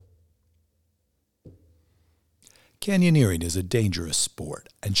Canyoneering is a dangerous sport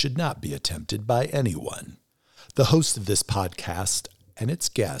and should not be attempted by anyone. The host of this podcast and its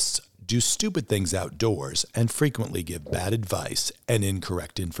guests do stupid things outdoors and frequently give bad advice and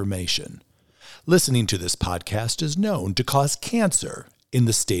incorrect information. Listening to this podcast is known to cause cancer in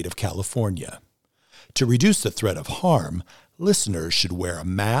the state of California. To reduce the threat of harm, listeners should wear a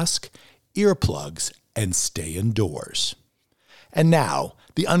mask, earplugs, and stay indoors. And now,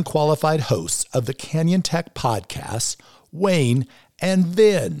 the unqualified hosts of the Canyon Tech Podcast, Wayne and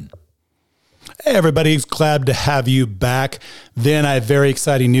Vin. Hey everybody, it's glad to have you back. Vin, I have very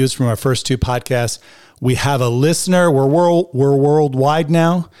exciting news from our first two podcasts. We have a listener, we're worldwide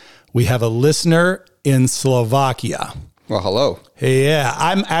now. We have a listener in Slovakia. Well, hello. Yeah,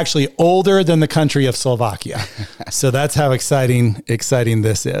 I'm actually older than the country of Slovakia. So that's how exciting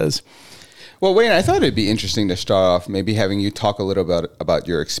this is. Well, Wayne, I thought it'd be interesting to start off maybe having you talk a little about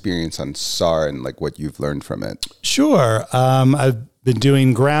your experience on SAR and like what you've learned from it. Sure. I've been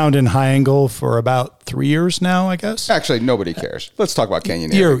doing ground and high angle for about 3 years now, I guess. Actually, nobody cares. Let's talk about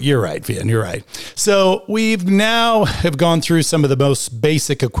canyoneering. You're right, Vin. You're right. So we've now have gone through some of the most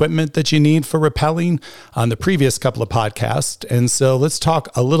basic equipment that you need for rappelling on the previous couple of podcasts. And so let's talk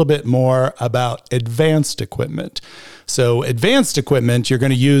a little bit more about advanced equipment. So advanced equipment you're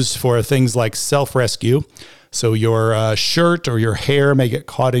going to use for things like self-rescue. So your shirt or your hair may get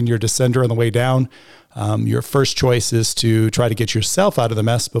caught in your descender on the way down. Your first choice is to try to get yourself out of the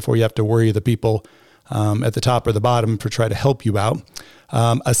mess before you have to worry the people at the top or the bottom to try to help you out.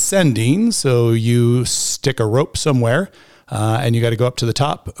 Ascending, so you stick a rope somewhere and you got to go up to the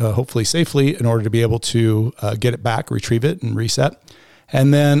top, hopefully safely, in order to be able to get it back, retrieve it, and reset.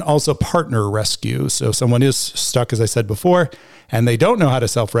 And then also partner rescue. So someone is stuck, as I said before, and they don't know how to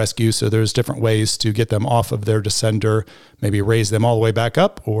self-rescue. So there's different ways to get them off of their descender, maybe raise them all the way back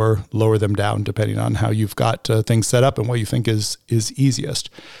up or lower them down, depending on how you've got things set up and what you think is easiest.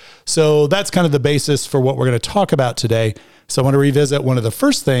 So that's kind of the basis for what we're going to talk about today. So I want to revisit one of the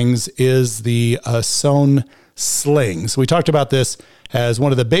first things is the sewn sling. So we talked about this as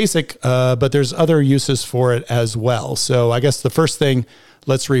one of the basic, but there's other uses for it as well. So I guess the first thing,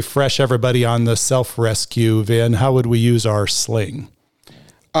 let's refresh everybody on the self-rescue. Vin, how would we use our sling?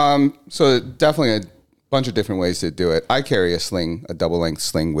 So definitely a bunch of different ways to do it. I carry a sling, a double-length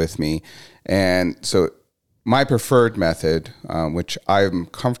sling with me. And so my preferred method, which I'm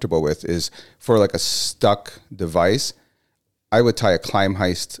comfortable with, is for like a stuck device. I would tie a climb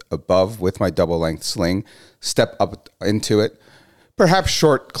heist above with my double-length sling, step up into it, perhaps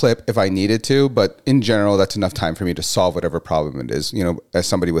short clip if I needed to, but in general, that's enough time for me to solve whatever problem it is. You know, as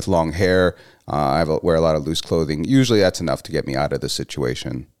somebody with long hair, wear a lot of loose clothing. Usually that's enough to get me out of the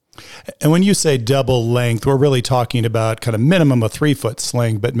situation. And when you say double length, we're really talking about kind of minimum a 3-foot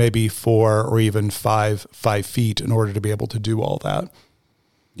sling, but maybe 4 or even 5 feet in order to be able to do all that.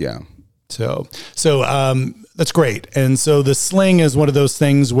 Yeah. So that's great. And so the sling is one of those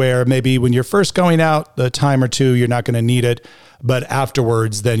things where maybe when you're first going out, the time or two, you're not going to need it, but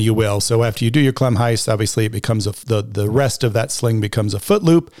afterwards, then you will. So after you do your climb heist, obviously it becomes the rest of that sling becomes a foot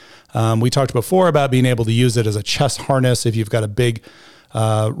loop. We talked before about being able to use it as a chest harness if you've got a big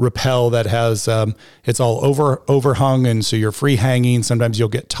rappel that has, it's all overhung. And so you're free hanging. Sometimes you'll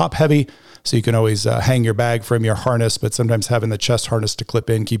get top heavy. So you can always hang your bag from your harness, but sometimes having the chest harness to clip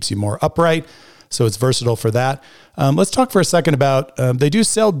in keeps you more upright. So it's versatile for that. Let's talk for a second about, they do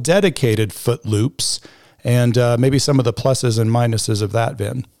sell dedicated foot loops and maybe some of the pluses and minuses of that,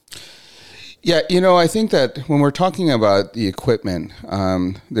 Vin. Yeah, I think that when we're talking about the equipment,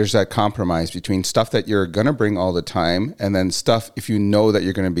 there's that compromise between stuff that you're going to bring all the time and then stuff if you know that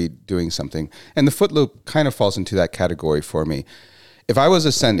you're going to be doing something. And the foot loop kind of falls into that category for me. If I was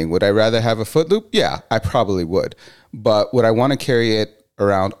ascending, would I rather have a foot loop? Yeah, I probably would. But would I want to carry it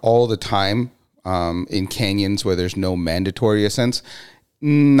around all the time in canyons where there's no mandatory ascents?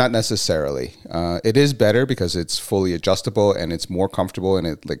 Not necessarily. It is better because it's fully adjustable and it's more comfortable and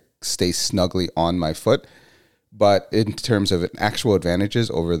it like stays snugly on my foot. But in terms of actual advantages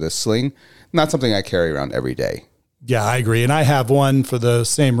over the sling, not something I carry around every day. Yeah, I agree. And I have one for the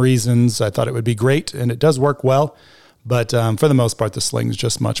same reasons. I thought it would be great and it does work well. But for the most part, the sling is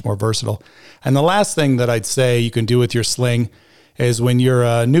just much more versatile. And the last thing that I'd say you can do with your sling is when your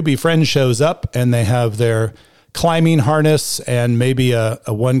newbie friend shows up and they have their climbing harness and maybe a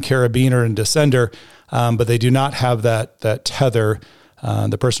one carabiner and descender, but they do not have that tether,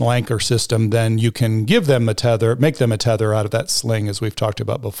 the personal anchor system, then you can give them a tether, make them a tether out of that sling as we've talked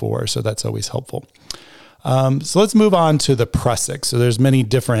about before. So that's always helpful. So let's move on to the prusik. So there's many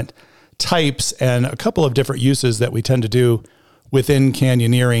different types and a couple of different uses that we tend to do within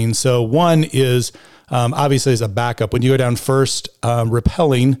canyoneering. So one is obviously as a backup. When you go down first,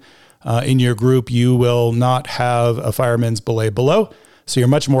 rappelling in your group, you will not have a fireman's belay below. So you're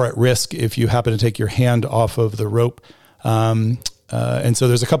much more at risk if you happen to take your hand off of the rope. And so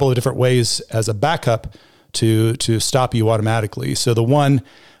there's a couple of different ways as a backup to stop you automatically. So the one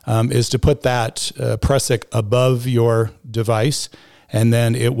is to put that pressic above your device, and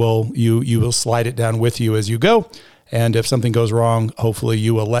then you will slide it down with you as you go. And if something goes wrong, hopefully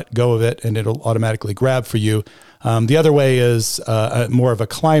you will let go of it and it'll automatically grab for you. The other way is more of a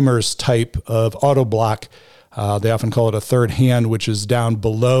climber's type of auto block. They often call it a third hand, which is down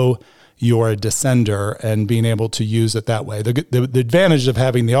below your descender, and being able to use it that way. The advantage of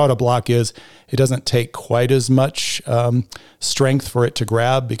having the auto block is it doesn't take quite as much strength for it to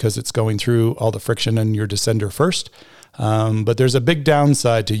grab because it's going through all the friction in your descender first. But there's a big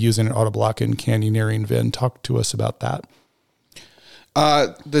downside to using an auto block in canyoneering. Vin, talk to us about that.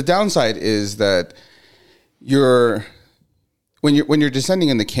 The downside is that when you're descending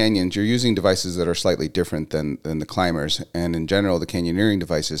in the canyons, you're using devices that are slightly different than the climbers. And in general, the canyoneering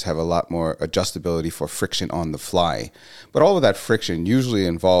devices have a lot more adjustability for friction on the fly. But all of that friction usually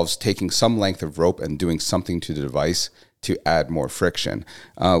involves taking some length of rope and doing something to the device to add more friction.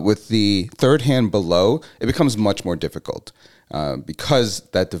 With the third hand below, it becomes much more difficult because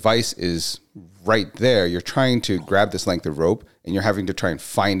that device is right there. You're trying to grab this length of rope and you're having to try and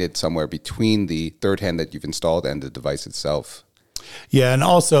find it somewhere between the third hand that you've installed and the device itself. Yeah, and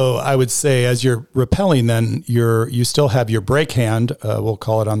also I would say as you're rappelling, then you still have your brake hand, we'll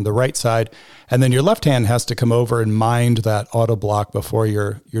call it on the right side, and then your left hand has to come over and mind that auto block before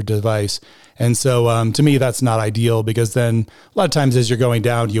your device. And so to me, that's not ideal because then a lot of times as you're going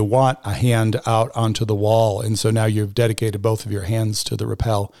down, you want a hand out onto the wall. And so now you've dedicated both of your hands to the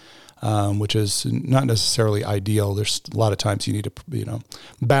rappel, which is not necessarily ideal. There's a lot of times you need to,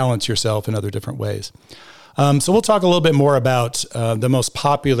 balance yourself in other different ways. So we'll talk a little bit more about the most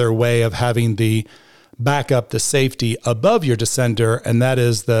popular way of having the backup, the safety above your descender, and that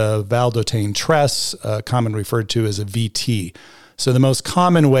is the Valdotane Tress, commonly referred to as a VT. So the most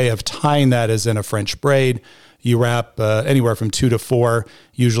common way of tying that is in a French braid. You wrap anywhere from 2 to 4,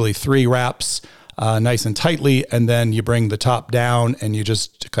 usually 3 wraps, nice and tightly, and then you bring the top down and you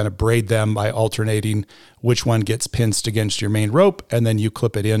just kind of braid them by alternating which one gets pinched against your main rope, and then you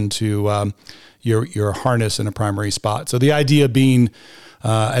clip it into your harness in a primary spot. So the idea being,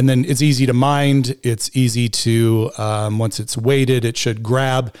 and then it's easy to mind, it's easy to, once it's weighted, it should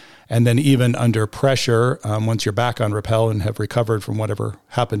grab, and then even under pressure, once you're back on rappel and have recovered from whatever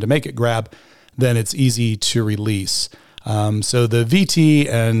happened to make it grab, then it's easy to release. So the VT,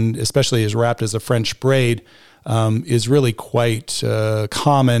 and especially as wrapped as a French braid, is really quite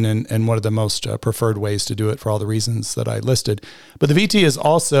common and one of the most preferred ways to do it for all the reasons that I listed. But the VT is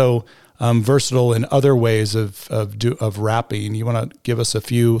also versatile in other ways of wrapping. You want to give us a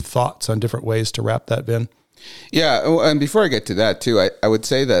few thoughts on different ways to wrap that, Vin? Yeah, and before I get to that too, I would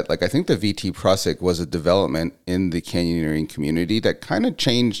say that I think the VT Prusik was a development in the canyoneering community that kind of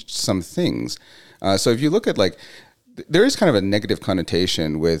changed some things. So if you look at there is kind of a negative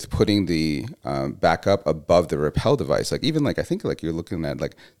connotation with putting the backup above the rappel device. I think you're looking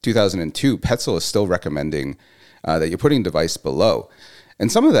at 2002, Petzl is still recommending that you're putting device below.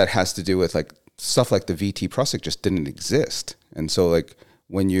 And some of that has to do with stuff like the VT Prusik just didn't exist. And so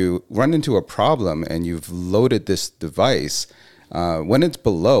when you run into a problem and you've loaded this device, when it's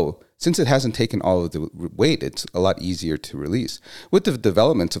below, since it hasn't taken all of the weight, it's a lot easier to release. With the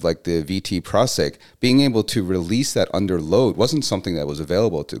development of the VT Prusik, being able to release that under load wasn't something that was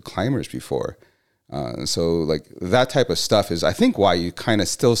available to climbers before. So that type of stuff is, I think, why you kind of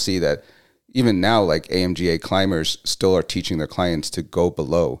still see that even now, AMGA climbers still are teaching their clients to go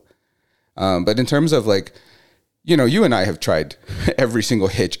below. But in terms of you and I have tried every single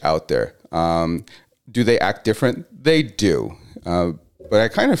hitch out there. Do they act different? They do. But I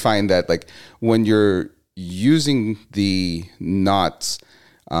kind of find that when you're using the knots,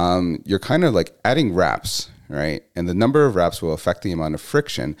 you're kind of adding wraps, right? And the number of wraps will affect the amount of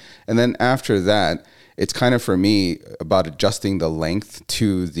friction. And then after that, it's kind of, for me, about adjusting the length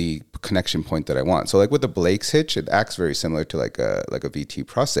to the connection point that I want. So with the Blake's hitch, it acts very similar to a VT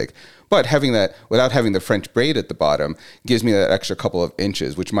Prusik. But having that, without having the French braid at the bottom, gives me that extra couple of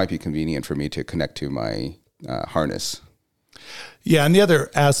inches, which might be convenient for me to connect to my harness. Yeah, and the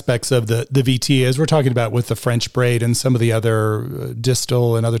other aspects of the VT, as we're talking about with the French braid and some of the other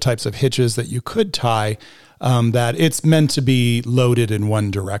distal and other types of hitches that you could tie, that it's meant to be loaded in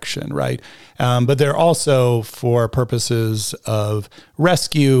one direction, right? But they're also for purposes of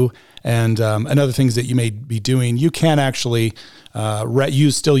rescue And other things that you may be doing, you can actually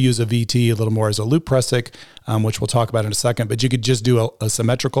still use a VT a little more as a loop pressic, which we'll talk about in a second, but you could just do a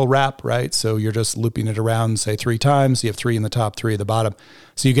symmetrical wrap, right? So you're just looping it around, say 3 times. You have 3 in the top, 3 at the bottom.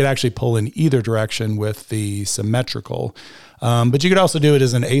 So you could actually pull in either direction with the symmetrical. But you could also do it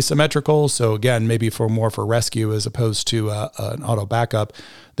as an asymmetrical. So again, maybe for rescue as opposed to an auto backup.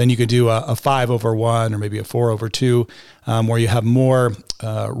 Then you could do a 5/1 or maybe a 4/2, where you have more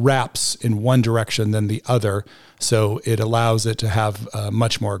wraps in one direction than the other. So it allows it to have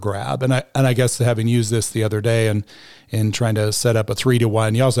much more grab. And I guess having used this the other day and in trying to set up a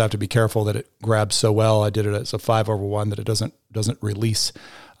 3-to-1, you also have to be careful that it grabs so well. I did it as a 5/1 that it doesn't release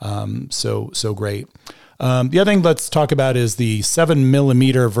so great. The other thing let's talk about is the 7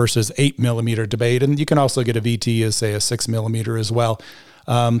 millimeter versus 8 millimeter debate. And you can also get a VT as, say, a 6 millimeter as well.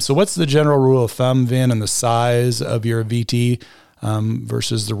 So what's the general rule of thumb, Vin, on the size of your VT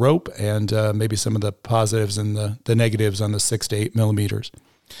versus the rope, and maybe some of the positives and the negatives on the 6 to 8 millimeters?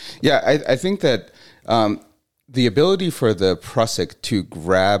 Yeah, I think that the ability for the prusik to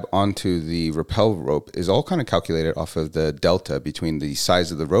grab onto the rappel rope is all kind of calculated off of the delta between the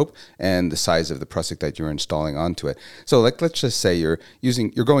size of the rope and the size of the prusik that you're installing onto it. So let's just say you're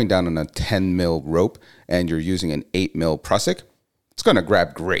going down on a 10 mil rope and you're using an 8 mil prusik. It's going to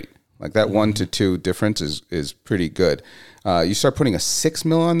grab great. Like that 1 to 2 difference is pretty good. You start putting a 6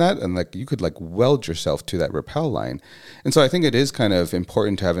 mil on that, and you could weld yourself to that rappel line. And so I think it is kind of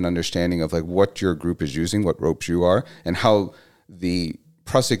important to have an understanding of what your group is using, what ropes you are, and how the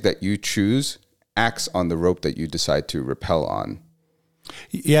prusik that you choose acts on the rope that you decide to rappel on.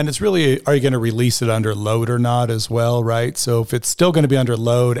 Yeah, and it's really, are you going to release it under load or not as well, right? So if it's still going to be under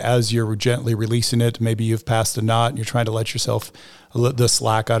load as you're gently releasing it, maybe you've passed a knot and you're trying to let yourself the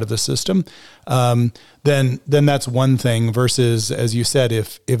slack out of the system, then that's one thing versus, as you said,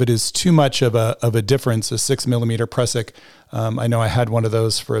 if it is too much of a difference, a 6 millimeter prusik. I know I had one of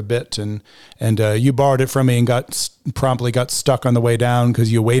those for a bit, and you borrowed it from me and promptly got stuck on the way down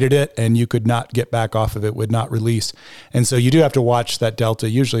because you weighted it and you could not get back off of it, would not release. And so you do have to watch that delta.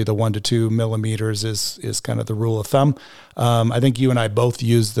 Usually the 1 to 2 millimeters is kind of the rule of thumb. I think you and I both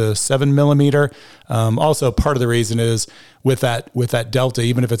use the 7 millimeter. Also, part of the reason is with that delta,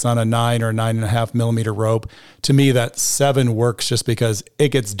 even if it's on a 9 or 9.5 millimeter rope, to me that 7 works just because it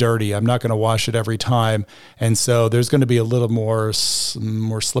gets dirty. I'm not going to wash it every time, and so there's going to be a little more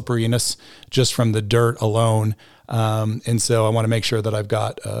slipperiness just from the dirt alone. And so I want to make sure that I've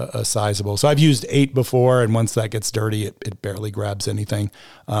got a sizable. So I've used 8 before, and once that gets dirty, it barely grabs anything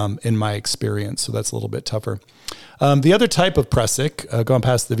in my experience. So that's a little bit tougher. The other type of prusik, going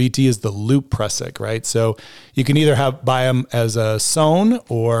past the VT, is the loop prusik, right? So you can either buy them as a sewn,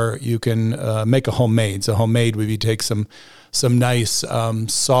 or you can make a homemade. So homemade would be take some nice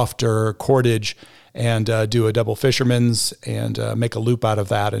softer cordage and do a double fisherman's and make a loop out of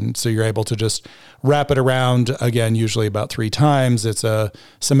that. And so you're able to just wrap it around, again, usually about 3 times. It's a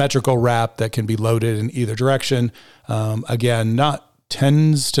symmetrical wrap that can be loaded in either direction. Again,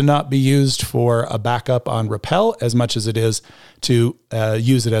 tends to not be used for a backup on rappel as much as it is to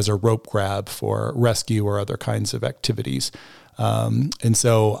use it as a rope grab for rescue or other kinds of activities. And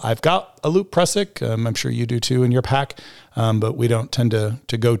so I've got a loop prusik. I'm sure you do too in your pack, but we don't tend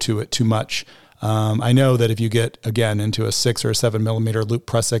to go to it too much. I know that if you get, again, into a 6 or 7 millimeter loop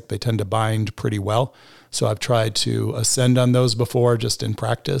prusik, they tend to bind pretty well. So I've tried to ascend on those before just in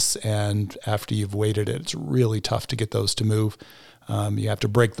practice. And after you've weighted it, it's really tough to get those to move. You have to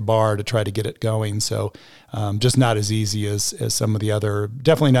break the bar to try to get it going. So just not as easy as some of the other,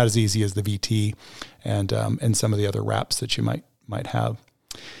 definitely not as easy as the VT and some of the other wraps that you might have.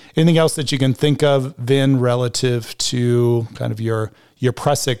 Anything else that you can think of, Vin, relative to kind of your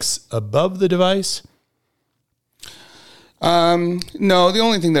prusiks above the device? No, the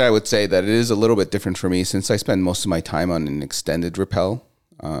only thing that I would say that it is a little bit different for me since I spend most of my time on an extended rappel.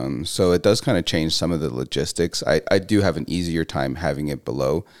 So it does kind of change some of the logistics. I do have an easier time having it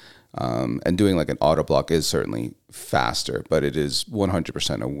below. And doing an auto block is certainly faster, but it is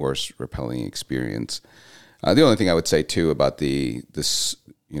 100% a worse rappelling experience. The only thing I would say too about this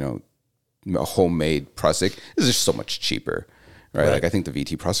homemade prusik is just so much cheaper, right? I think the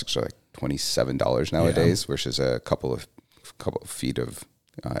VT prusiks are $27 nowadays versus a couple of feet of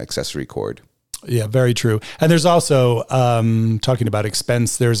accessory cord. Yeah, very true. And there's also, talking about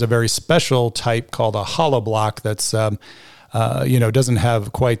expense, there's a very special type called a hollow block that's, doesn't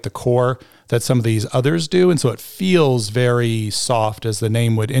have quite the core that some of these others do. And so it feels very soft, as the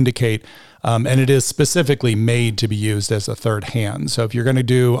name would indicate. And it is specifically made to be used as a third hand. So if you're going to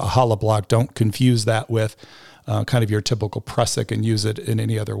do a hollow block, don't confuse that with kind of your typical prusik and use it in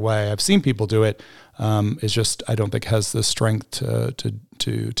any other way. I've seen people do it. It's just, I don't think has the strength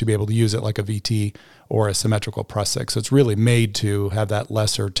to be able to use it like a VT or a symmetrical prusik. So it's really made to have that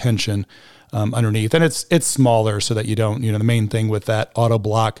lesser tension underneath. And it's smaller so that you don't, the main thing with that auto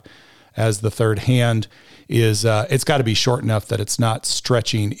block as the third hand is it's got to be short enough that it's not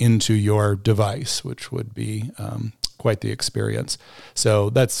stretching into your device, which would be quite the experience. So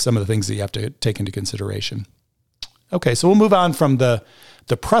that's some of the things that you have to take into consideration. Okay, so we'll move on from the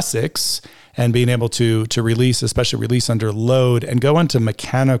prusiks and being able to release, especially release under load, and go into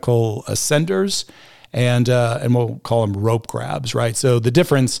mechanical ascenders, and we'll call them rope grabs, right? So the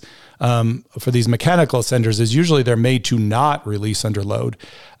difference for these mechanical ascenders is usually they're made to not release under load.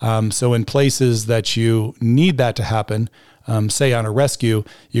 So in places that you need that to happen, say on a rescue,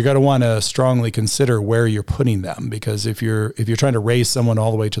 you're going to want to strongly consider where you're putting them, because if you're trying to raise someone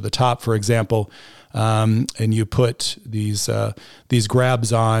all the way to the top, for example, and you put these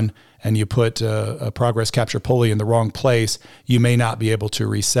grabs on, and you put a progress capture pulley in the wrong place, you may not be able to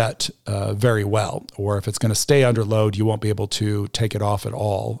reset very well. Or if it's going to stay under load, you won't be able to take it off at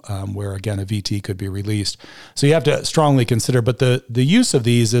all, where, again, a VT could be released. So you have to strongly consider. But the use of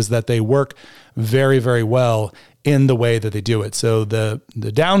these is that they work very, very well in the way that they do it. So the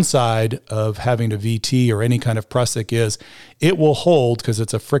downside of having a VT or any kind of prusik is it will hold, because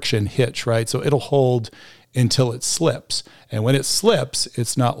it's a friction hitch, right? So it'll hold until it slips. And when it slips,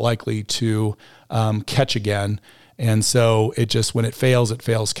 it's not likely to catch again. And so when it fails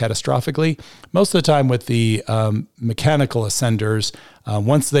catastrophically. Most of the time with the mechanical ascenders,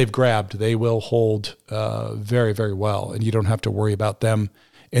 once they've grabbed, they will hold very, very well. And you don't have to worry about them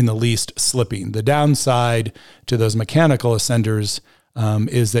in the least slipping. The downside to those mechanical ascenders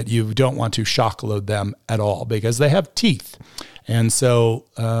is that you don't want to shock load them at all, because they have teeth. And so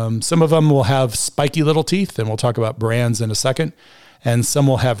some of them will have spiky little teeth, and we'll talk about brands in a second, and some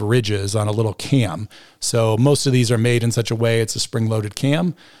will have ridges on a little cam. So most of these are made in such a way it's a spring-loaded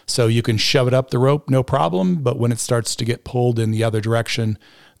cam, so you can shove it up the rope, no problem, but when it starts to get pulled in the other direction,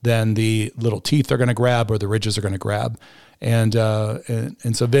 then the little teeth are going to grab, or the ridges are going to grab. And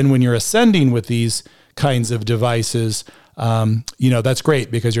so then when you're ascending with these kinds of devices, that's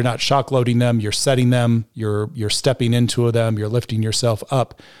great, because you're not shock loading them, you're setting them, you're stepping into them, you're lifting yourself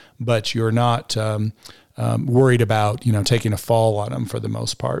up, but you're not worried about, taking a fall on them for the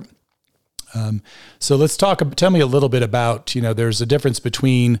most part. So tell me a little bit about, there's a difference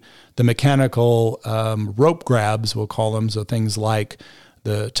between the mechanical rope grabs, we'll call them, so things like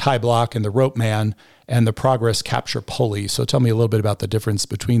the tie block and the rope man, and the progress capture pulley. So tell me a little bit about the difference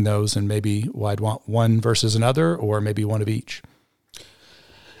between those, and maybe why I'd want one versus another, or maybe one of each.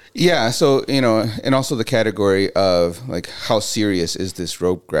 Yeah. So, and also the category of like, how serious is this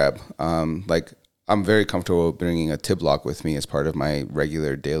rope grab? I'm very comfortable bringing a tib lock with me as part of my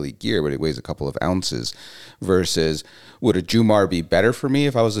regular daily gear, but it weighs a couple of ounces, versus would a Jumar be better for me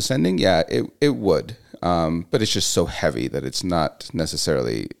if I was ascending? Yeah, it would. But it's just so heavy that it's not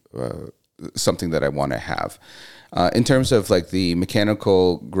necessarily something that I want to have. In terms of like the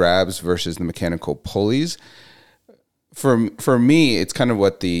mechanical grabs versus the mechanical pulleys, for me, it's kind of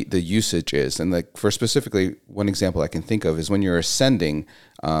what the usage is. And like, for specifically one example I can think of is when you're ascending,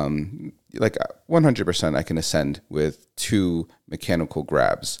 like 100% I can ascend with 2 mechanical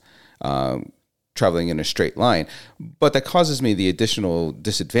grabs, traveling in a straight line. But that causes me the additional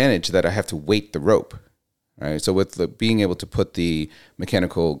disadvantage that I have to weight the rope. Right. So with being able to put the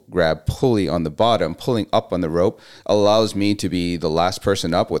mechanical grab pulley on the bottom, pulling up on the rope allows me to be the last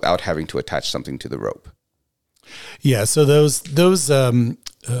person up without having to attach something to the rope. Yeah. So those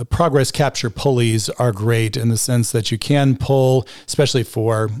progress capture pulleys are great in the sense that you can pull, especially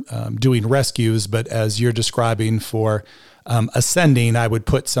for doing rescues. But as you're describing for ascending, I would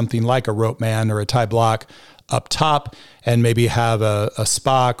put something like a rope man or a tie block up top, and maybe have a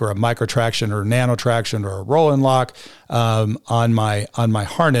Spock or a micro traction or nano traction or a roll-in lock on my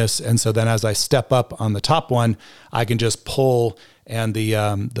harness. And so then as I step up on the top one, I can just pull, and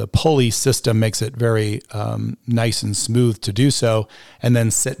the pulley system makes it very nice and smooth to do so, and then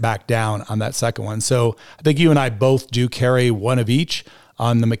sit back down on that second one. So I think you and I both do carry one of each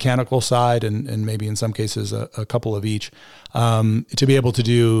on the mechanical side, and maybe in some cases a couple of each, to be able to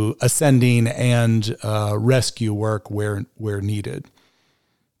do ascending and rescue work where needed.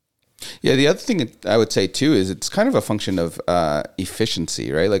 Yeah, the other thing that I would say too is it's kind of a function of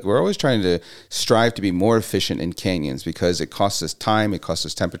efficiency, right? Like we're always trying to strive to be more efficient in canyons because it costs us time, it costs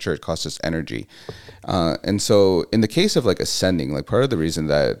us temperature, it costs us energy. And so in the case of like ascending, like part of the reason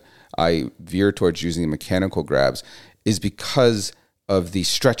that I veer towards using mechanical grabs is because of the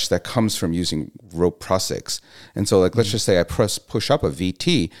stretch that comes from using rope Prusik. And so like, let's just say I push up a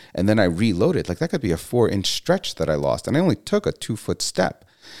VT and then I reload it. Like that could be a 4-inch stretch that I lost and I only took a 2-foot step.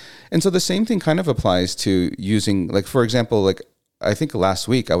 And so the same thing kind of applies to using, like, for example, like I think last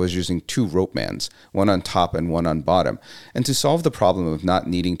week I was using 2 rope mans, one on top and one on bottom. And to solve the problem of not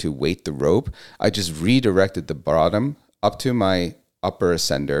needing to weight the rope, I just redirected the bottom up to my upper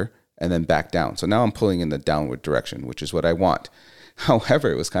ascender and then back down. So now I'm pulling in the downward direction, which is what I want. However,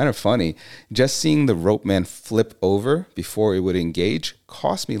 it was kind of funny. Just seeing the rope man flip over before it would engage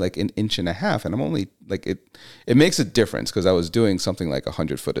cost me like 1.5 inches. And I'm only like, it makes a difference because I was doing something like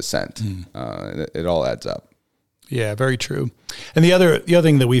 100-foot ascent. It all adds up. Yeah, very true. And the other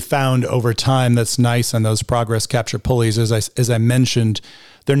thing that we found over time that's nice on those progress capture pulleys, as I mentioned,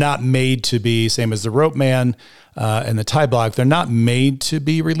 they're not made to be, same as the rope man and the tie block, they're not made to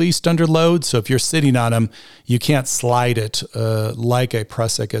be released under load. So if you're sitting on them, you can't slide it like a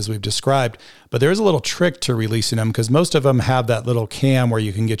Prusik as we've described. But there is a little trick to releasing them because most of them have that little cam where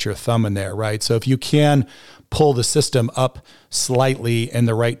you can get your thumb in there, right? So if you can pull the system up slightly in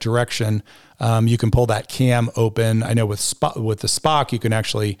the right direction, you can pull that cam open. I know with the Spock, you can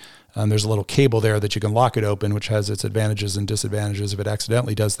actually, there's a little cable there that you can lock it open, which has its advantages and disadvantages if it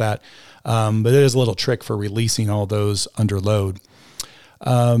accidentally does that. But it is a little trick for releasing all those under load.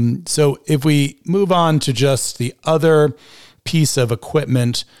 So if we move on to just the other piece of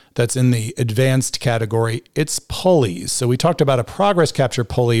equipment that's in the advanced category, it's pulleys. So we talked about a progress capture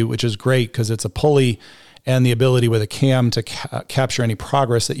pulley, which is great because it's a pulley and the ability with a cam to capture any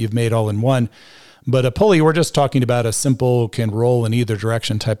progress that you've made all in one. But a pulley, we're just talking about a simple can roll in either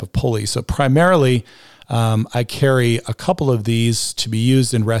direction type of pulley. So primarily, I carry a couple of these to be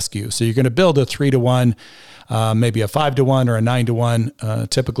used in rescue. So you're going to build a 3-to-1, maybe a 5-to-1 or a 9-to-1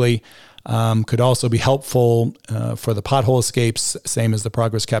 typically. Could also be helpful for the pothole escapes, same as the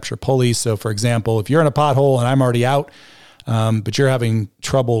progress capture pulley. So for example, if you're in a pothole and I'm already out, but you're having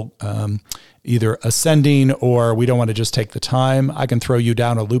trouble either ascending or we don't want to just take the time, I can throw you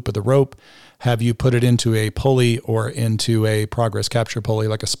down a loop of the rope, have you put it into a pulley or into a progress capture pulley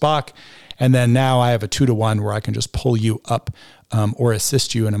like a Spock. And then now I have a 2-to-1 where I can just pull you up or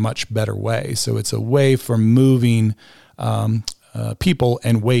assist you in a much better way. So it's a way for moving people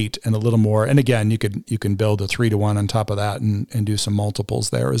and weight and a little more. And again, you can build a 3-to-1 on top of that and do some multiples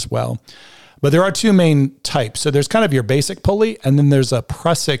there as well. But there are 2 main types. So there's kind of your basic pulley, and then there's a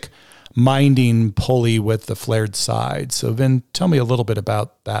Prusik minding pulley with the flared side. So Vin, tell me a little bit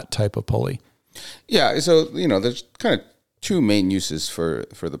about that type of pulley. Yeah, so there's kind of 2 main uses for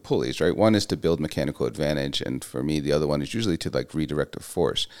the pulleys, right? One is to build mechanical advantage, and for me, the other one is usually to like redirect a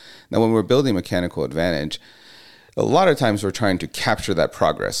force. Now, when we're building mechanical advantage, a lot of times we're trying to capture that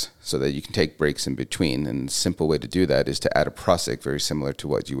progress so that you can take breaks in between. And a simple way to do that is to add a Prusik, very similar to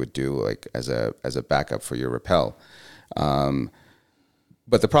what you would do like as a backup for your rappel.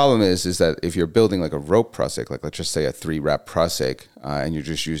 But the problem is that if you're building like a rope Prusik, like let's just say a 3-wrap Prusik, and you're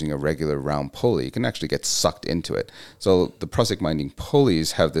just using a regular round pulley, you can actually get sucked into it. So the Prusik minding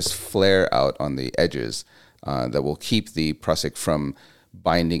pulleys have this flare out on the edges that will keep the Prusik from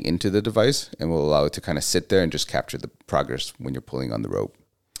binding into the device and will allow it to kind of sit there and just capture the progress when you're pulling on the rope.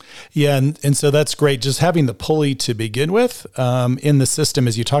 Yeah, and so that's great. Just having the pulley to begin with in the system,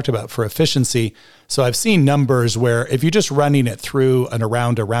 as you talked about, for efficiency. So I've seen numbers where if you're just running it through and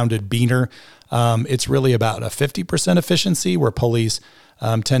around a rounded beaner, it's really about a 50% efficiency, where pulleys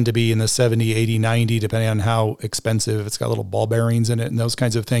tend to be in the 70, 80, 90, depending on how expensive. It's got little ball bearings in it and those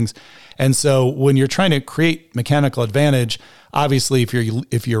kinds of things. And so when you're trying to create mechanical advantage, obviously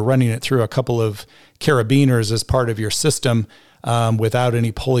if you're running it through a couple of carabiners as part of your system, without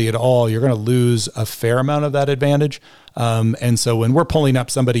any pulley at all, you're going to lose a fair amount of that advantage. And so when we're pulling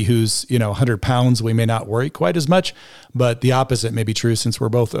up somebody who's, 100 pounds, we may not worry quite as much, but the opposite may be true since we're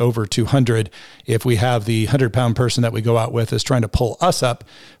both over 200. If we have the 100-pound person that we go out with is trying to pull us up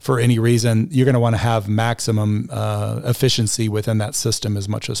for any reason, you're going to want to have maximum efficiency within that system as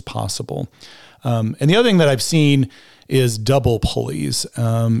much as possible. And the other thing that I've seen is double pulleys.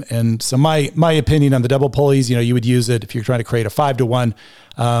 And so my opinion on the double pulleys, you would use it if you're trying to create a 5-to-1.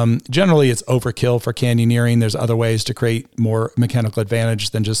 Generally it's overkill for canyoneering. There's other ways to create more mechanical advantage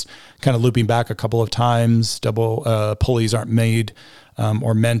than just kind of looping back a couple of times. Double pulleys aren't made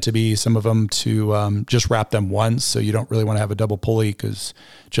or meant to be, some of them to just wrap them once. So you don't really want to have a double pulley, because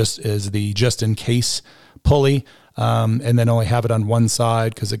just as the just in case pulley, and then only have it on one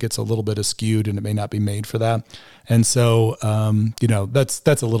side because it gets a little bit askewed and it may not be made for that. And so,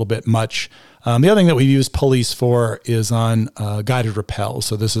 that's a little bit much. The other thing that we use pulleys for is on guided rappel.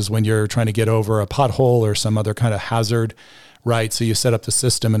 So this is when you're trying to get over a pothole or some other kind of hazard, right? So you set up the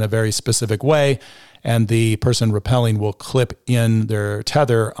system in a very specific way, and the person rappelling will clip in their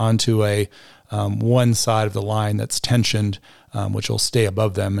tether onto a one side of the line that's tensioned, which will stay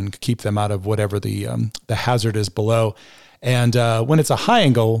above them and keep them out of whatever the hazard is below. And when it's a high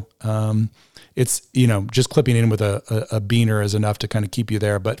angle, it's, just clipping in with a beaner is enough to kind of keep you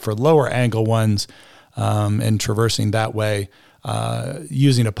there. But for lower angle ones, and traversing that way,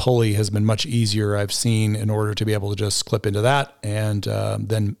 using a pulley has been much easier, I've seen, in order to be able to just clip into that and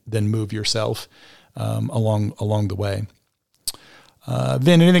then move yourself along the way.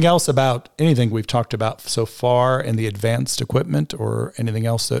 Vin, anything else about anything we've talked about so far in the advanced equipment, or anything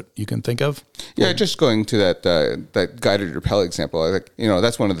else that you can think of? Yeah, just going to that guided rappel example,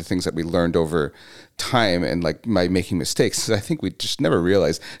 that's one of the things that we learned over time, and by making mistakes. I think we just never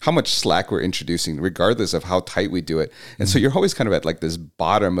realized how much slack we're introducing, regardless of how tight we do it. And so you're always kind of at this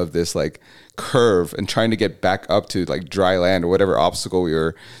bottom of this curve, and trying to get back up to dry land or whatever obstacle we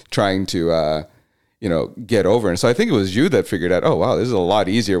were trying to get over. And so I think it was you that figured out, oh, wow, this is a lot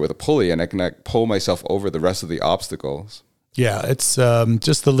easier with a pulley, and I can pull myself over the rest of the obstacles. Yeah, it's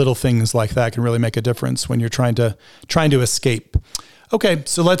just the little things like that can really make a difference when you're trying to escape. Okay,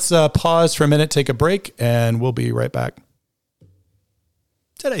 so let's pause for a minute, take a break, and we'll be right back.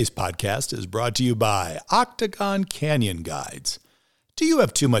 Today's podcast is brought to you by Octagon Canyon Guides. Do you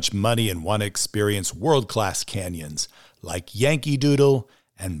have too much money and want to experience world-class canyons like Yankee Doodle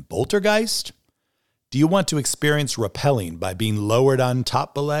and Boltergeist? Do you want to experience rappelling by being lowered on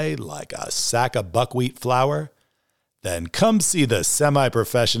top belay like a sack of buckwheat flour? Then come see the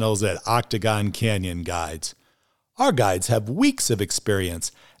semi-professionals at Octagon Canyon Guides. Our guides have weeks of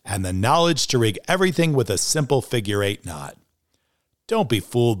experience and the knowledge to rig everything with a simple figure-8 knot. Don't be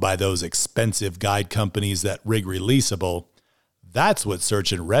fooled by those expensive guide companies that rig releasable. That's what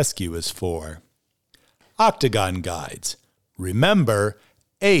search and rescue is for. Octagon Guides. Remember,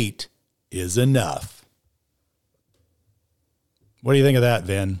 8 is enough. What do you think of that,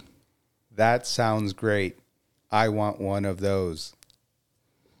 Vin? That sounds great. I want one of those.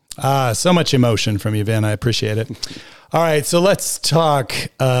 So much emotion from you, Vin. I appreciate it. All right, so let's talk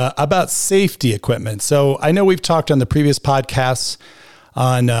about safety equipment. So I know we've talked on the previous podcasts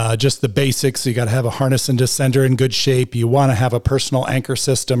on just the basics. You got to have a harness and descender in good shape. You want to have a personal anchor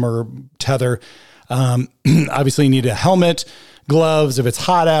system or tether. Obviously, you need a helmet, gloves. If it's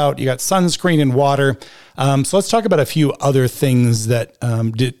hot out, you got sunscreen and water. So let's talk about a few other things that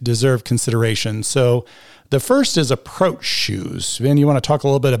deserve consideration. So the first is approach shoes. Vin, you want to talk a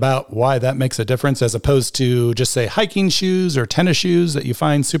little bit about why that makes a difference as opposed to just say hiking shoes or tennis shoes that you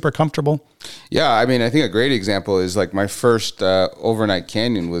find super comfortable? Yeah, I mean, I think a great example is my first overnight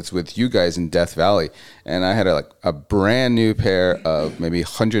canyon was with you guys in Death Valley. And I had a brand new pair of maybe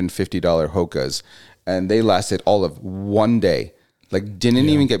 $150 Hokas, and they lasted all of one day. Didn't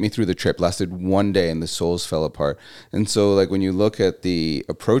even get me through the trip, lasted one day, and the soles fell apart. And so when you look at the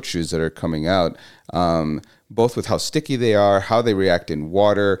approach shoes that are coming out, both with how sticky they are, how they react in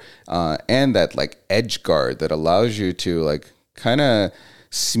water, and that edge guard that allows you to kind of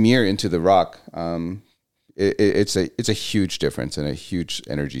smear into the rock, it's a huge difference and a huge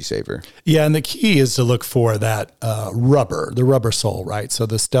energy saver. Yeah, and the key is to look for that the rubber sole, right? So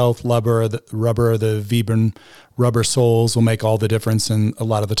the Stealth rubber, the Vibram rubber soles will make all the difference, and a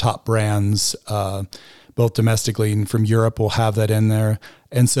lot of the top brands, both domestically and from Europe, will have that in there.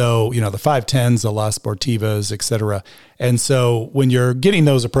 And so, the 510s, the La Sportivas, et cetera. And so when you're getting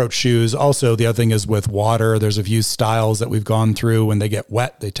those approach shoes, also the other thing is with water, there's a few styles that we've gone through. When they get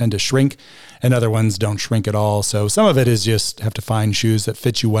wet, they tend to shrink, and other ones don't shrink at all. So some of it is just have to find shoes that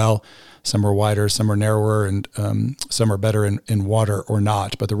fit you well. Some are wider, some are narrower, and some are better in water or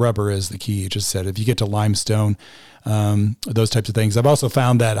not. But the rubber is the key. You just said if you get to limestone, those types of things. I've also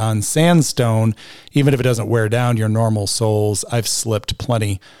found that on sandstone, even if it doesn't wear down your normal soles, I've slipped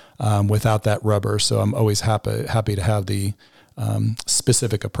plenty without that rubber. So I'm always happy to have the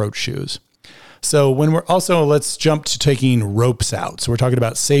specific approach shoes. So let's jump to taking ropes out. So we're talking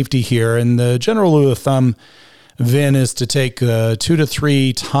about safety here, and the general rule of thumb, Vin, is to take 2 to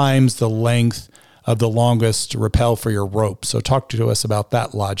 3 times the length of the longest rappel for your rope. So talk to us about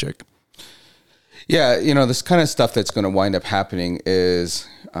that logic. Yeah, this kind of stuff that's going to wind up happening is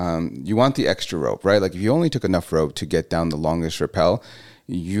you want the extra rope, right? Like if you only took enough rope to get down the longest rappel,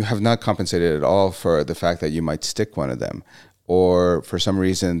 you have not compensated at all for the fact that you might stick one of them. Or for some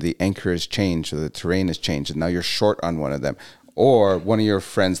reason, the anchor has changed or the terrain has changed and now you're short on one of them. Or one of your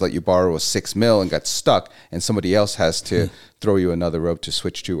friends let you borrow a 6 mil and got stuck and somebody else has to throw you another rope to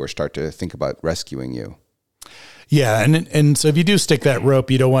switch to or start to think about rescuing you. Yeah, and so if you do stick that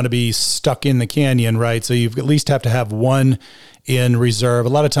rope, you don't want to be stuck in the canyon, right? So you at least have to have one in reserve. A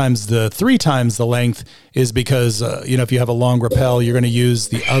lot of times the 3 times the length is because, if you have a long rappel, you're going to use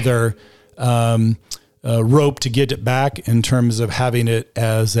the other rope to get it back in terms of having it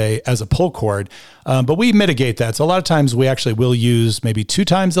as a pull cord. But we mitigate that. So a lot of times we actually will use maybe 2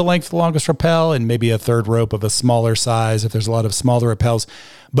 times the length of the longest rappel and maybe a third rope of a smaller size if there's a lot of smaller rappels.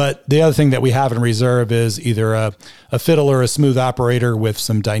 But the other thing that we have in reserve is either a fiddle or a smooth operator with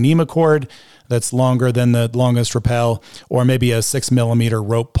some Dyneema cord that's longer than the longest rappel, or maybe a 6 millimeter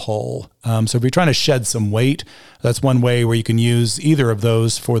rope pull. So if you're trying to shed some weight, that's one way where you can use either of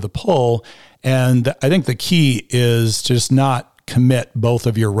those for the pull. And I think the key is to just not commit both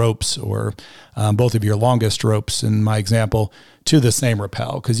of your ropes or both of your longest ropes, in my example, to the same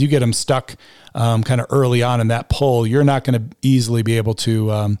rappel, because you get them stuck kind of early on in that pull. You're not going to easily be able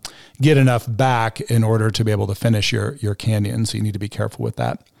to get enough back in order to be able to finish your canyon. So you need to be careful with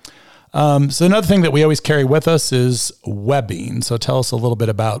that. So another thing that we always carry with us is webbing. So tell us a little bit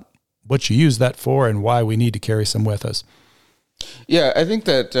about what you use that for and why we need to carry some with us. Yeah, I think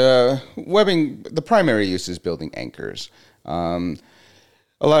that webbing, the primary use is building anchors.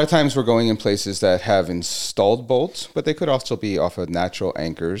 A lot of times we're going in places that have installed bolts, but they could also be off of natural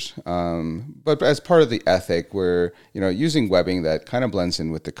anchors. But as part of the ethic, we're using webbing that kind of blends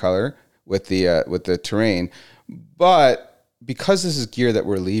in with the color, with the terrain. But because this is gear that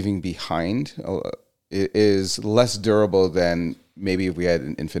we're leaving behind, it is less durable than maybe if we had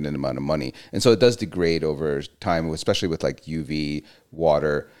an infinite amount of money. And so it does degrade over time, especially with like UV,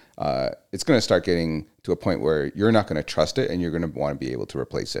 water. It's going to start getting to a point where you're not going to trust it and you're going to want to be able to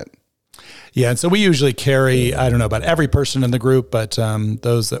replace it. Yeah. And so we usually carry, I don't know about every person in the group, but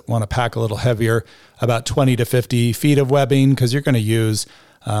those that want to pack a little heavier, about 20 to 50 feet of webbing, because you're going to use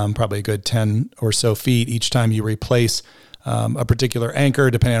probably a good 10 or so feet each time you replace a particular anchor,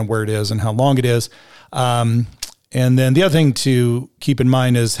 depending on where it is and how long it is. And then the other thing to keep in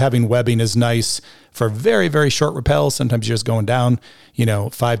mind is having webbing is nice for very, very short rappels. Sometimes you're just going down,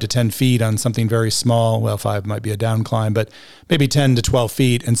 5 to 10 feet on something very small. Well, 5 might be a down climb, but maybe 10 to 12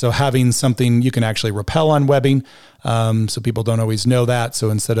 feet. And so having something you can actually rappel on webbing. So people don't always know that. So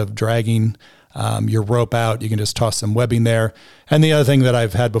instead of dragging your rope out, you can just toss some webbing there. And the other thing that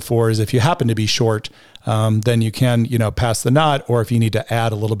I've had before is if you happen to be short, then you can, pass the knot, or if you need to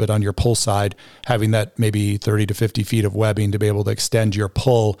add a little bit on your pull side, having that maybe 30 to 50 feet of webbing to be able to extend your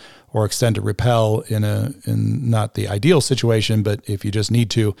pull or extend a rappel in not the ideal situation, but if you just need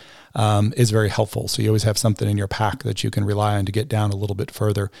to, is very helpful. So you always have something in your pack that you can rely on to get down a little bit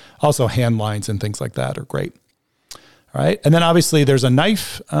further. Also hand lines and things like that are great. All right. And then obviously there's a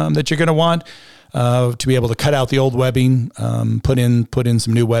knife that you're going to want to be able to cut out the old webbing, put in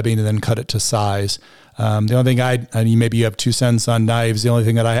some new webbing, and then cut it to size. The only thing maybe you have 2 cents on knives. The only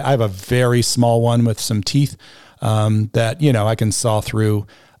thing that I have a very small one with some teeth that, I can saw through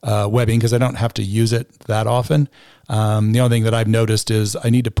webbing because I don't have to use it that often. The only thing that I've noticed is I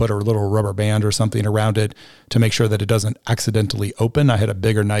need to put a little rubber band or something around it to make sure that it doesn't accidentally open. I had a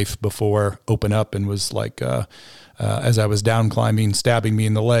bigger knife before open up and was like, as I was down climbing, stabbing me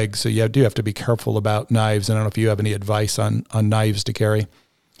in the leg. So you do have to be careful about knives. I don't know if you have any advice on knives to carry.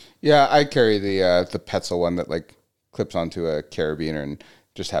 Yeah, I carry the Petzl one that like clips onto a carabiner and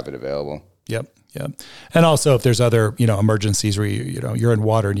just have it available. Yep. And also if there's other, emergencies where you're in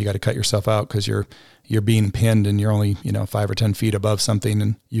water and you got to cut yourself out because you're being pinned and you're only, 5 or 10 feet above something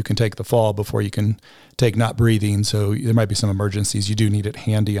and you can take the fall before you can take not breathing. So there might be some emergencies. You do need it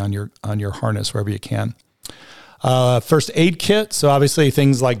handy on your harness wherever you can. First aid kit. So obviously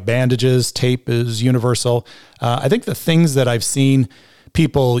things like bandages, tape is universal. I think the things that I've seen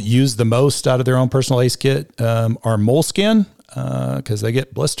people use the most out of their own personal ace kit are moleskin, because they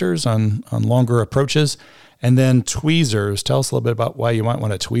get blisters on longer approaches, and then tweezers. Tell us a little bit about why you might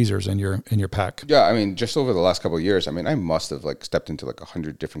want tweezers in your pack. Yeah, I mean, just over the last couple of years, I must have stepped into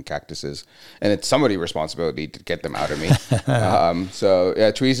 100 different cactuses, and it's somebody's responsibility to get them out of me. So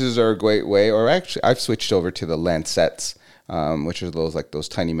yeah, tweezers are a great way. Or actually, I've switched over to the lancettes, which are those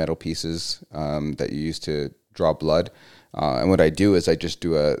tiny metal pieces that you use to draw blood. And what I do is I just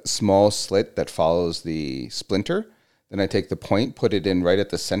do a small slit that follows the splinter Then I take the point, put it in right at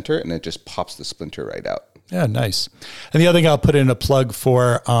the center, and it just pops the splinter right out. Yeah, nice. And the other thing I'll put in a plug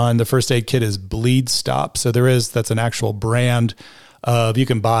for on the first aid kit is Bleed Stop. So that's an actual brand of, you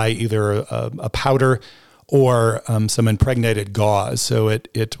can buy either a powder or some impregnated gauze. So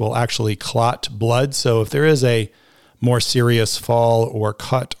it will actually clot blood. So if there is a more serious fall or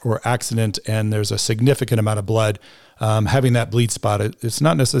cut or accident and there's a significant amount of blood, having that bleed spot, it's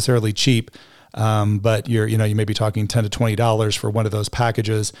not necessarily cheap. But you may be talking $10 to $20 for one of those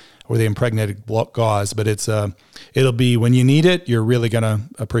packages or the impregnated gauze, but it'll be, when you need it, you're really going to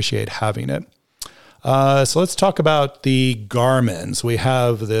appreciate having it. So let's talk about the Garmins. We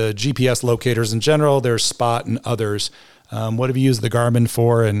have the GPS locators in general, there's Spot and others. What have you used the Garmin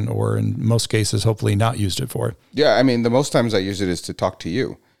for, or in most cases, hopefully not used it for? Yeah, I mean, the most times I use it is to talk to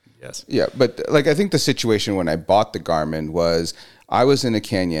you. Yes. Yeah, but I think the situation when I bought the Garmin was I was in a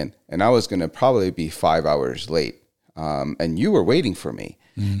canyon and I was going to probably be 5 hours late. And you were waiting for me.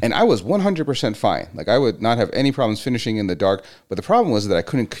 And I was 100% fine. I would not have any problems finishing in the dark. But the problem was that I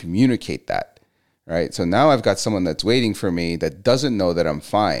couldn't communicate that. Right. So now I've got someone that's waiting for me that doesn't know that I'm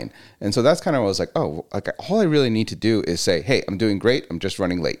fine. And so that's kind of, I was like, all I really need to do is say, hey, I'm doing great. I'm just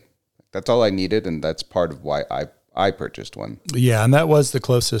running late. That's all I needed. And that's part of why I purchased one. Yeah, and that was the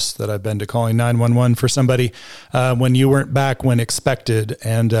closest that I've been to calling 911 for somebody when you weren't back when expected.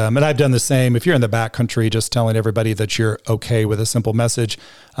 And I've done the same. If you're in the backcountry, just telling everybody that you're okay with a simple message.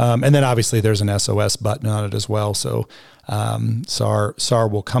 And then obviously there's an SOS button on it as well. So SAR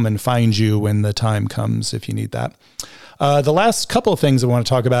will come and find you when the time comes if you need that. The last couple of things I want to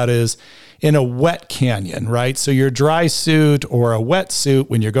talk about is in a wet canyon, right? So your dry suit or a wet suit,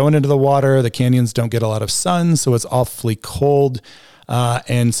 when you're going into the water, the canyons don't get a lot of sun, so it's awfully cold.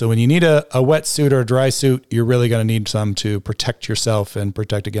 And so when you need a wet suit or a dry suit, you're really going to need some to protect yourself and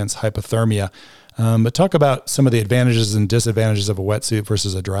protect against hypothermia. But talk about some of the advantages and disadvantages of a wetsuit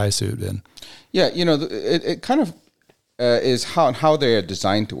versus a dry suit. Yeah, it kind of is how they are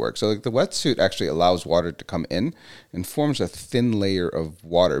designed to work. So the wetsuit actually allows water to come in and forms a thin layer of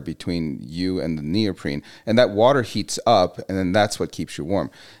water between you and the neoprene. And that water heats up, and then that's what keeps you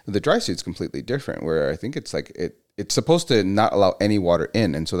warm. The dry suit's completely different, where I think it's it's supposed to not allow any water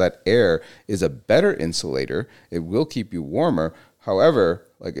in. And so that air is a better insulator. It will keep you warmer. However,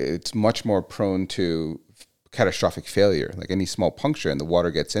 it's much more prone to catastrophic failure. Any small puncture and the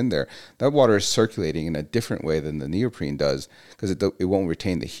water gets in there, that water is circulating in a different way than the neoprene does, because it won't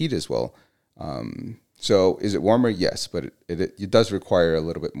retain the heat as well. So is it warmer? Yes, but it does require a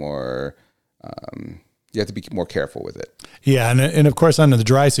little bit more. You have to be more careful with it. Yeah, and of course, under the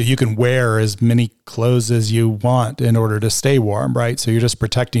dry suit, you can wear as many clothes as you want in order to stay warm, right? So you're just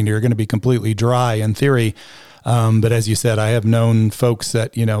protecting. You're going to be completely dry in theory. But as you said, I have known folks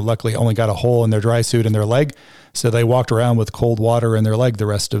that, luckily only got a hole in their dry suit in their leg. So they walked around with cold water in their leg the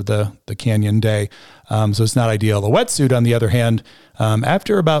rest of the canyon day. So it's not ideal. The wetsuit, on the other hand,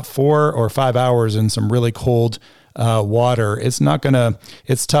 after about 4 or 5 hours in some really cold water,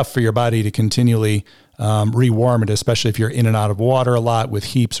 it's tough for your body to continually rewarm it, especially if you're in and out of water a lot with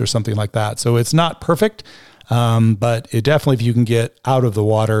heaps or something like that. So it's not perfect, but it definitely, if you can get out of the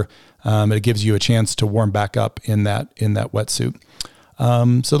water, it gives you a chance to warm back up in that wetsuit.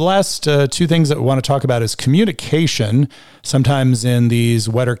 So the last two things that we want to talk about is communication. Sometimes in these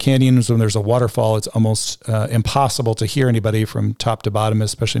wetter canyons, when there's a waterfall, it's almost impossible to hear anybody from top to bottom,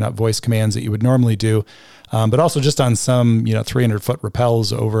 especially not voice commands that you would normally do. But also just on some 300-foot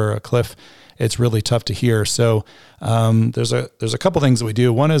rappels over a cliff, it's really tough to hear. So there's a couple things that we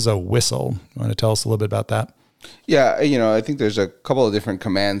do. One is a whistle. You want to tell us a little bit about that? Yeah, I think there's a couple of different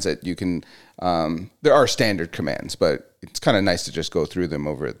commands that you can. There are standard commands, but it's kind of nice to just go through them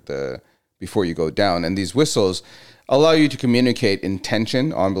before you go down. And these whistles allow you to communicate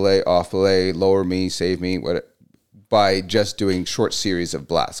intention, on belay, off belay, lower me, save me, by just doing short series of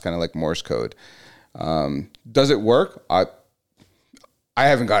blasts, kind of like Morse code. Does it work? I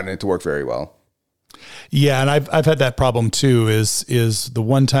haven't gotten it to work very well. Yeah, and I've had that problem too. Is the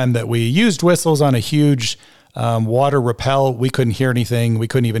one time that we used whistles on a huge water rappel, we couldn't hear anything. We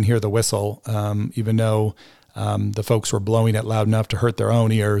couldn't even hear the whistle, even though the folks were blowing it loud enough to hurt their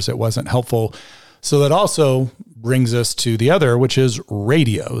own ears. It wasn't helpful. So that also brings us to the other, which is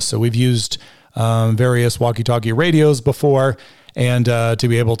radio. So we've used various walkie-talkie radios before, and to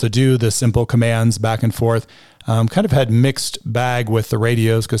be able to do the simple commands back and forth. Kind of had mixed bag with the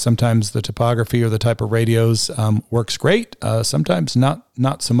radios, because sometimes the topography or the type of radios works great. Sometimes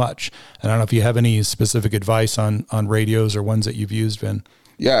not so much. And I don't know if you have any specific advice on radios or ones that you've used, Vin.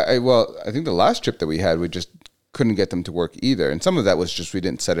 Yeah, I think the last trip that we had, we just couldn't get them to work either. And some of that was just we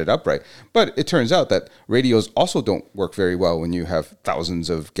didn't set it up right. But it turns out that radios also don't work very well when you have thousands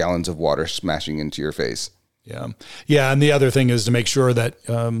of gallons of water smashing into your face. Yeah. Yeah. And the other thing is to make sure that,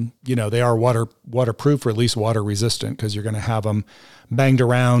 they are waterproof or at least water resistant, because you're going to have them banged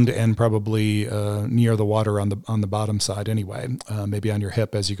around and probably near the water on the bottom side anyway, maybe on your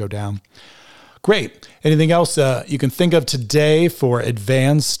hip as you go down. Great. Anything else you can think of today for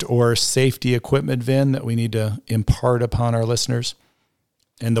advanced or safety equipment, Vin, that we need to impart upon our listeners?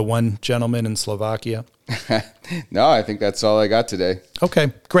 And the one gentleman in Slovakia? No, I think that's all I got today.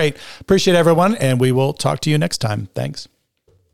 Okay, great. Appreciate everyone, and we will talk to you next time. Thanks.